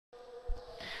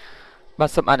បា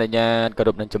ទសូមអនុញ្ញាតគោរ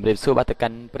ពនឹងជម្រាបសួរបាទទៅកា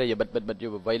ន់ប្រិយមិត្តយុ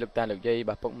វវ័យលោកតាលោកយាយ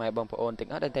បាទពុកម៉ែបងប្អូនទាំង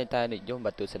អស់ដែលតែងតែនិយម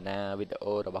បាទទស្សនាវីដេ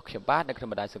អូរបស់ខ្ញុំបាទនៅក្នុង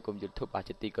បណ្ដាញសង្គម YouTube បាទ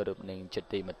ជាទីគោរពនិងជា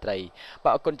ទីមេត្រីបា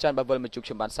ទអរគុណច្រើនបាទវិលមកជួបខ្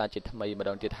ញុំបាទសាជាថ្មីម្ដ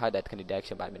ងទៀតហើយដែលថ្ងៃនេះដែរខ្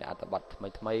ញុំបាទមានអត្ថបទថ្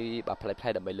មីបាទផ្លែ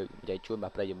ដើម្បីលើកនិយាយជូនបា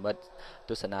ទប្រិយមិត្ត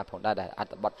ទស្សនាផងដែរដែលអ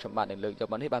ត្ថបទខ្ញុំបាទនឹងលើកយក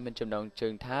មកនេះបាទមានចំណងជើ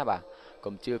ងថាបាទ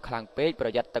កុំជឿខ្លាំងពេកប្រ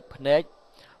យ័ត្នទឹកភ្នែក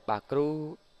បាទគ្រូ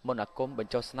មន្តអាគមប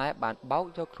ញ្ចុះស្នេហ៍បានបោក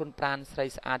យកខ្លួនប្រាណស្រី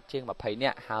ស្អាតជាង20នា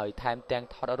ក់ហើយថែមទាំង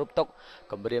ថតរូបទុក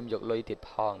គម្រាមយកលុយទៀត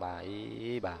ផងបាទ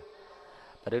បាទ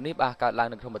រឿងនេះបាទកើតឡើង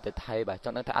នៅក្នុងប្រទេសថៃបាទច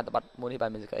ង់ដឹងថាអត្ថបទមួយនេះបាទ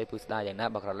មានសេចក្តីពុស្ដារយ៉ាងណា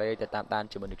បាទក្រឡេកទៅតាមដាន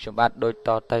ជាមួយនឹងខ្ញុំបាទដូចត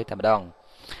ទៅតែម្ដង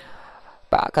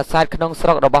បាទកាសែតក្នុងស្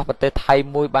រុករបស់ប្រទេសថៃ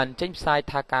មួយបានចេញផ្សាយ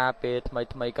ថាការពេលថ្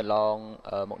មីកន្លង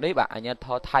មកនេះបាទអាញាធ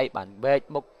រថៃបានវែក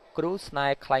មុខគ្រូស្នេ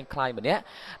ហ៍คล้ายម្នាក់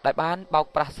ដែលបានបោក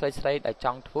ប្រាស់ស្រីដែលច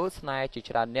ង់ធ្វើស្នេហ៍ជា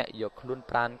ច្រើនអ្នកយកខ្លួន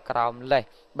ប្រាណក្រោមលេស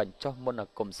បញ្ចុះមន្តអា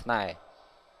គមស្នេហ៍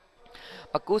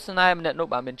បកគូស្នេហ៍ម្នាក់នោះ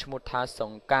បាទមានឈ្មោះថាស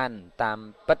ង្កានតាម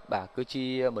ពិតបាទគឺជា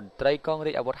មន្ត្រីកង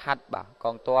រាជអាវុធហត្ថបាទក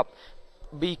ងទ័ព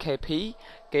BKP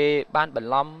គេបានប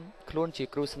ន្លំខ្លួនជា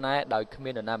គ្រូស្នេហ៍ដោយគ្មា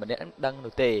ននរណាម្នាក់ដឹង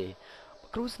នោះទេ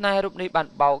គ្រូស្នេហ៍រូបនេះបាន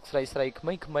បោកស្រីក្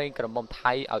មេងៗក្រមុំ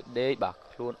ថៃឲ្យដេកបាទ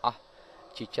ខ្លួនអស់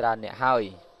ជាច្រើនអ្នកហើយ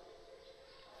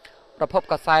ប្រភព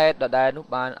កាសែតដដែលនោះ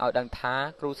បានឲ្យដឹងថា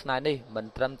គ្រូស្នេហ៍នេះមិន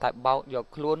ត្រឹមតែបោកយក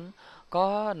ខ្លួនក៏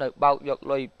នៅបោកយក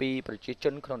លុយពីប្រជាជ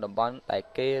នក្នុងតំបន់ដែល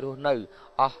គេរស់នៅ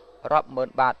អស់រាប់ម៉ឺន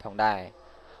បាតផងដែរ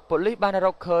ប៉ូលីសបានរ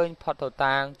កឃើញផុតត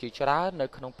តាងជាច្រើននៅ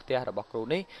ក្នុងផ្ទះរបស់គ្រូ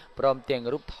នេះព្រមទាំង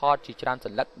រូបថតជាច្រើនស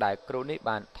ន្លឹកដែលគ្រូនេះ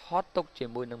បានថតទុកជា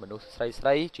មួយនឹងមនុស្សស្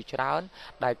រីជាច្រើន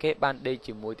ដែលគេបានដេក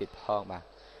ជាមួយទៀតផងបាទ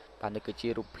នេះគឺជា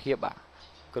រូបភាពបាទ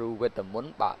គ្រូវេទមន្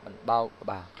តបាទបានបោក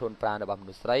បាទខ្លួនប្រាណរបស់ម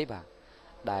នុស្សស្រីបាទ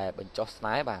ដែលបញ្ចុះស្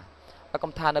នេហ៍បាទ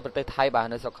កំថានៅប្រទេសថៃបាទ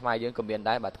នៅស្រុកខ្មែរយើងក៏មាន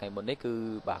ដែរបាទថ្ងៃមុននេះគឺ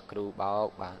បាទគ្រូបោក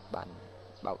បាទបាន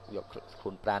បោកយកខ្លួ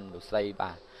នប្រាណមនុស្សស្រី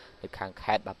បាទនៅខាង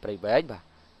ខេត្តបាទព្រៃវែងបាទ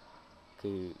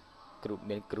គឺគ្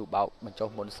រូបោកបញ្ចុះ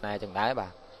មន្តស្នេហ៍ចឹងដែរបា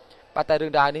ទតែរឿ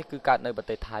ងរ៉ាវនេះគឺកើតនៅប្រ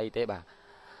ទេសថៃទេបាទ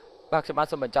ខ្ញុំបាន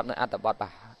សូមបញ្ចប់នៅអត្ថបទបា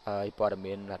ទហើយព័ត៌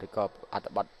មានឬក៏អត្ថ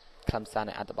បទខ្លឹមសារ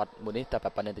នៃអត្ថបទមួយនេះតែ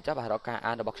ប៉ុណ្្នេះទៅចុះបាទរកការ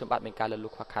អានរបស់ខ្ញុំបាទមានការលើលូ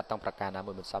ខ្វះខាតតង់ប្រការណា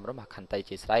មួយមិនសមរម្យបាទខន្តី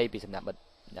ជាស្រ័យពីសំណាក់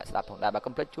អ្នកស្ដាប់ផងដែរបាទ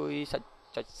កុំភ្លេចជួយ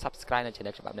ចុច Subscribe នៅ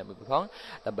Channel ខ្ញុំបាទអ្នកមួយផង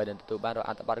ដើម្បីនឹងទទួលបានរាល់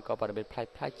អត្ថបទឬក៏ព័ត៌មានប្លែក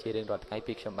ៗជារៀងរាល់ថ្ងៃ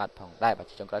ពីខ្ញុំបាទផងដែរបាទ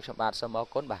ជាចុងក្រោយខ្ញុំបាទសូមអរ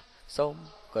គុណបាទសូម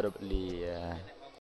គោរពលា